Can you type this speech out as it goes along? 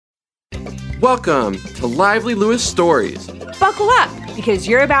Welcome to Lively Lewis Stories. Buckle up, because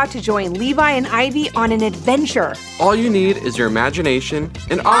you're about to join Levi and Ivy on an adventure. All you need is your imagination,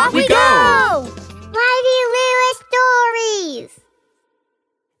 and off we go! Lively Lewis Stories!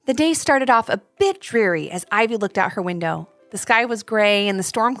 The day started off a bit dreary as Ivy looked out her window. The sky was gray and the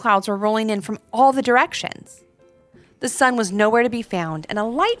storm clouds were rolling in from all the directions. The sun was nowhere to be found, and a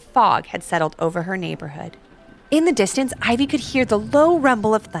light fog had settled over her neighborhood. In the distance, Ivy could hear the low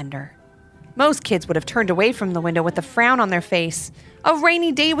rumble of thunder. Most kids would have turned away from the window with a frown on their face. A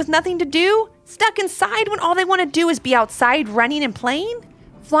rainy day with nothing to do? Stuck inside when all they want to do is be outside running and playing?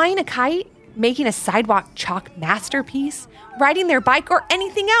 Flying a kite? Making a sidewalk chalk masterpiece? Riding their bike or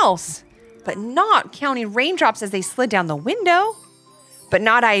anything else? But not counting raindrops as they slid down the window. But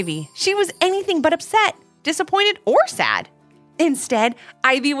not Ivy. She was anything but upset, disappointed, or sad. Instead,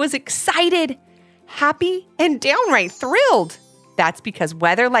 Ivy was excited, happy, and downright thrilled. That's because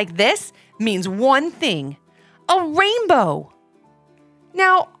weather like this means one thing: a rainbow.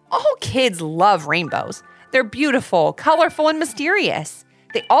 Now, all kids love rainbows. They're beautiful, colorful, and mysterious.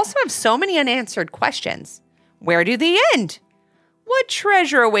 They also have so many unanswered questions. Where do they end? What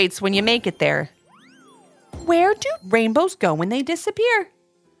treasure awaits when you make it there? Where do rainbows go when they disappear?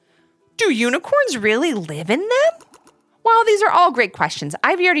 Do unicorns really live in them? While these are all great questions,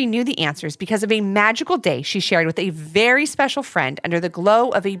 Ivy already knew the answers because of a magical day she shared with a very special friend under the glow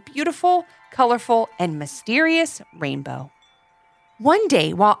of a beautiful, colorful, and mysterious rainbow. One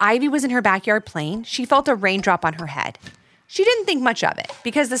day, while Ivy was in her backyard playing, she felt a raindrop on her head. She didn't think much of it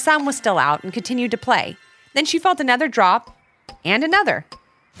because the sun was still out and continued to play. Then she felt another drop and another.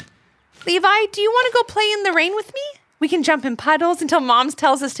 Levi, do you want to go play in the rain with me? We can jump in puddles until Mom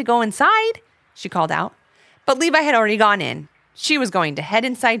tells us to go inside, she called out. But Levi had already gone in. She was going to head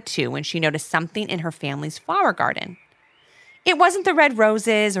inside too when she noticed something in her family's flower garden. It wasn't the red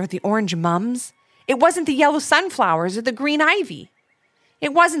roses or the orange mums. It wasn't the yellow sunflowers or the green ivy.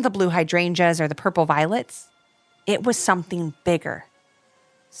 It wasn't the blue hydrangeas or the purple violets. It was something bigger.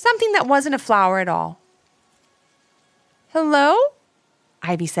 Something that wasn't a flower at all. "Hello?"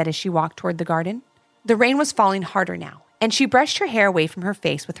 Ivy said as she walked toward the garden. The rain was falling harder now, and she brushed her hair away from her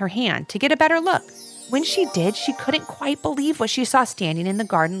face with her hand to get a better look. When she did, she couldn't quite believe what she saw standing in the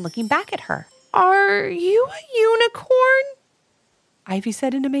garden looking back at her. "Are you a unicorn?" Ivy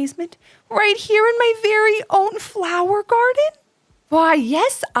said in amazement. "Right here in my very own flower garden?" "Why,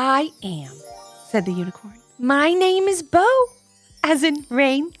 yes, I am," said the unicorn. "My name is Bo, as in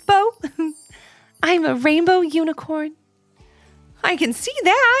rainbow. I'm a rainbow unicorn." "I can see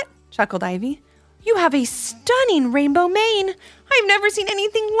that," chuckled Ivy. "You have a stunning rainbow mane. I've never seen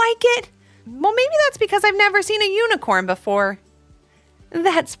anything like it." "Well, maybe that's because I've never seen a unicorn before."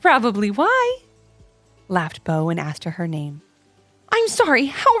 "That's probably why," laughed Bo and asked her name. "I'm sorry,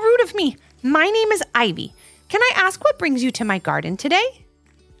 how rude of me. My name is Ivy. Can I ask what brings you to my garden today?"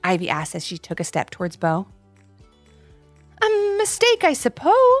 Ivy asked as she took a step towards Bo. "A mistake, I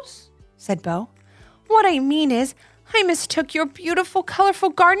suppose," said Bo. "What I mean is, I mistook your beautiful, colorful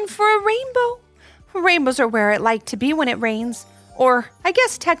garden for a rainbow. Rainbows are where I like to be when it rains. Or, I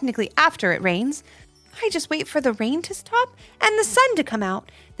guess technically after it rains. I just wait for the rain to stop and the sun to come out.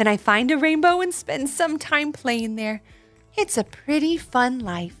 Then I find a rainbow and spend some time playing there. It's a pretty fun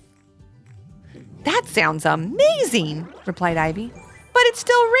life." "That sounds amazing," replied Ivy. "But it's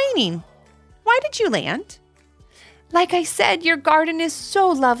still raining. Why did you land?" "Like I said, your garden is so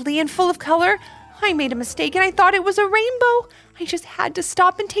lovely and full of color. I made a mistake and I thought it was a rainbow. I just had to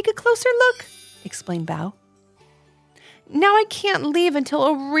stop and take a closer look," explained Bao. "Now I can't leave until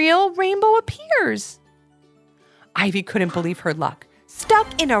a real rainbow appears." Ivy couldn't believe her luck.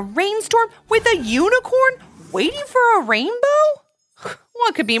 Stuck in a rainstorm with a unicorn waiting for a rainbow?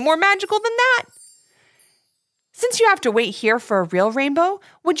 What could be more magical than that? "Since you have to wait here for a real rainbow,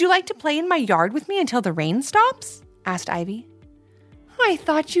 would you like to play in my yard with me until the rain stops?" asked Ivy. "I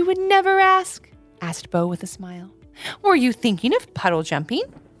thought you would never ask," asked Bo with a smile. "Were you thinking of puddle jumping?"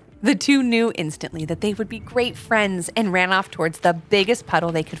 The two knew instantly that they would be great friends and ran off towards the biggest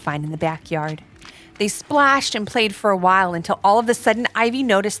puddle they could find in the backyard. They splashed and played for a while until all of a sudden Ivy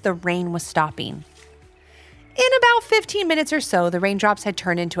noticed the rain was stopping. In about 15 minutes or so, the raindrops had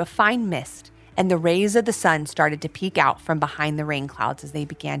turned into a fine mist, and the rays of the sun started to peek out from behind the rain clouds as they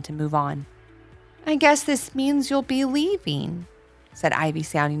began to move on. "I guess this means you'll be leaving," said Ivy,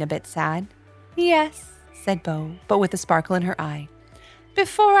 sounding a bit sad. "Yes," said Bo, but with a sparkle in her eye.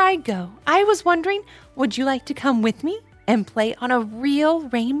 "Before I go, I was wondering, would you like to come with me and play on a real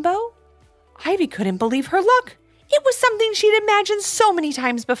rainbow?" Ivy couldn't believe her luck. It was something she'd imagined so many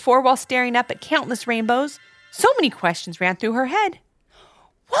times before while staring up at countless rainbows. So many questions ran through her head.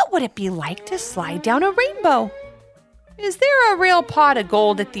 What would it be like to slide down a rainbow? Is there a real pot of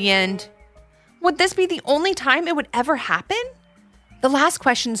gold at the end? Would this be the only time it would ever happen? The last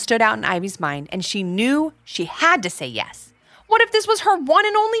question stood out in Ivy's mind, and she knew she had to say yes. What if this was her one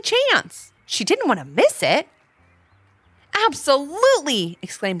and only chance? She didn't want to miss it. Absolutely,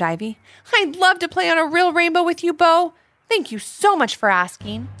 exclaimed Ivy. I'd love to play on a real rainbow with you, Bo. Thank you so much for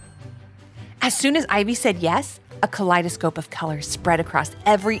asking. As soon as Ivy said yes, a kaleidoscope of colors spread across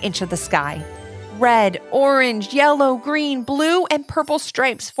every inch of the sky. Red, orange, yellow, green, blue, and purple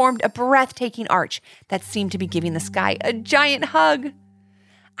stripes formed a breathtaking arch that seemed to be giving the sky a giant hug.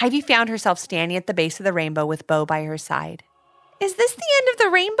 Ivy found herself standing at the base of the rainbow with Bo by her side. Is this the end of the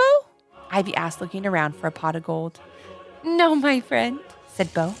rainbow? Ivy asked, looking around for a pot of gold. No, my friend,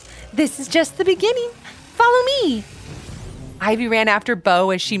 said Bo. This is just the beginning. Follow me. Ivy ran after Bo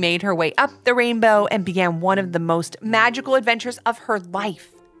as she made her way up the rainbow and began one of the most magical adventures of her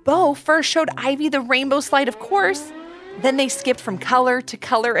life. Bo first showed Ivy the rainbow slide, of course. Then they skipped from color to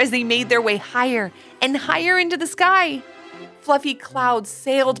color as they made their way higher and higher into the sky. Fluffy clouds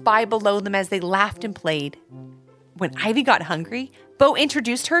sailed by below them as they laughed and played. When Ivy got hungry, Bo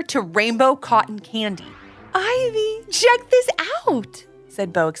introduced her to rainbow cotton candy. Ivy, check this out,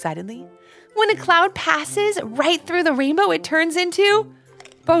 said Bo excitedly. When a cloud passes right through the rainbow, it turns into...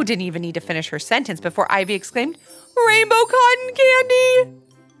 Bo didn't even need to finish her sentence before Ivy exclaimed, Rainbow cotton candy!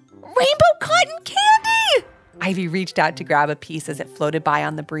 Rainbow cotton candy! Ivy reached out to grab a piece as it floated by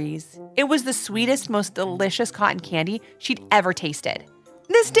on the breeze. It was the sweetest, most delicious cotton candy she'd ever tasted.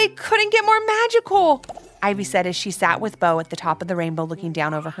 This day couldn't get more magical, Ivy said as she sat with Bo at the top of the rainbow looking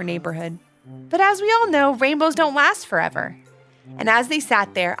down over her neighborhood. But as we all know, rainbows don't last forever. And as they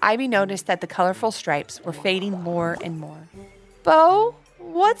sat there, Ivy noticed that the colorful stripes were fading more and more. Bo,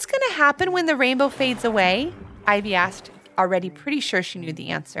 what's going to happen when the rainbow fades away? Ivy asked, already pretty sure she knew the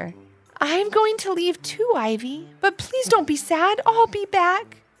answer. I'm going to leave too, Ivy, but please don't be sad. I'll be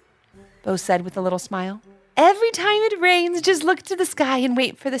back, Bo said with a little smile. Every time it rains, just look to the sky and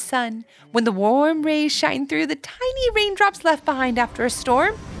wait for the sun. When the warm rays shine through the tiny raindrops left behind after a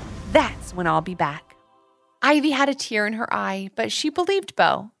storm, that's when I'll be back. Ivy had a tear in her eye, but she believed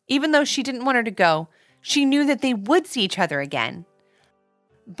Bo. Even though she didn't want her to go, she knew that they would see each other again.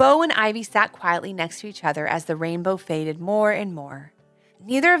 Bo and Ivy sat quietly next to each other as the rainbow faded more and more.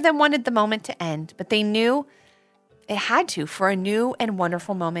 Neither of them wanted the moment to end, but they knew it had to for a new and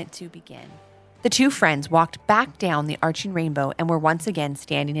wonderful moment to begin. The two friends walked back down the arching rainbow and were once again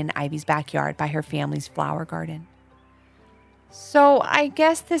standing in Ivy's backyard by her family's flower garden. So I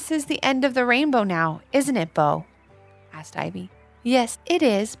guess this is the end of the rainbow now, isn't it, Bo? Asked Ivy. Yes, it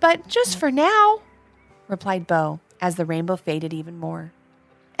is, but just for now, replied Bo as the rainbow faded even more.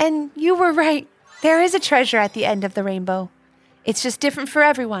 And you were right. There is a treasure at the end of the rainbow. It's just different for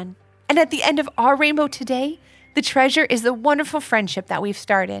everyone. And at the end of our rainbow today, the treasure is the wonderful friendship that we've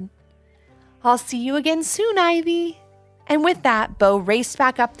started. I'll see you again soon, Ivy. And with that, Bo raced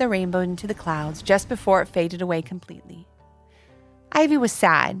back up the rainbow into the clouds just before it faded away completely. Ivy was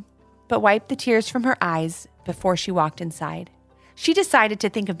sad, but wiped the tears from her eyes before she walked inside. She decided to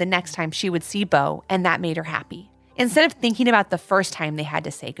think of the next time she would see Bo, and that made her happy, instead of thinking about the first time they had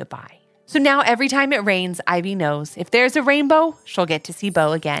to say goodbye. So now every time it rains, Ivy knows if there's a rainbow, she'll get to see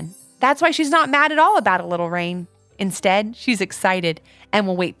Bo again. That's why she's not mad at all about a little rain. Instead, she's excited and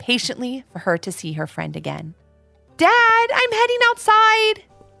will wait patiently for her to see her friend again. Dad, I'm heading outside,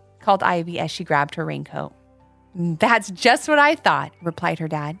 called Ivy as she grabbed her raincoat. That's just what I thought, replied her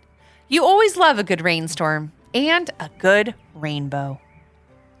dad. You always love a good rainstorm and a good rainbow.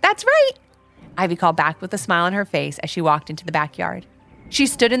 That's right, Ivy called back with a smile on her face as she walked into the backyard. She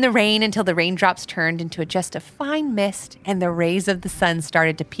stood in the rain until the raindrops turned into just a fine mist and the rays of the sun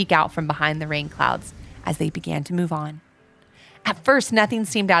started to peek out from behind the rain clouds as they began to move on. At first, nothing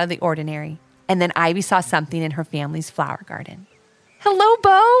seemed out of the ordinary, and then Ivy saw something in her family's flower garden. Hello,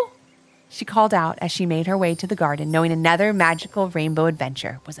 Bo, she called out as she made her way to the garden, knowing another magical rainbow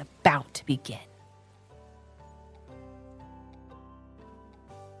adventure was about to begin.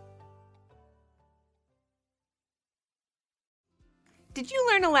 Did you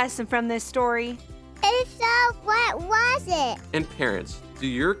learn a lesson from this story? If so, what was it? And parents, do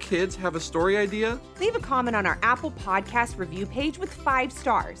your kids have a story idea? Leave a comment on our Apple Podcast review page with 5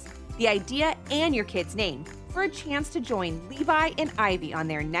 stars, the idea and your kid's name, for a chance to join Levi and Ivy on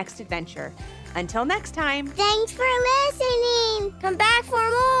their next adventure. Until next time. Thanks for listening. Come back for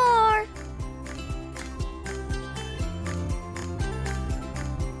more.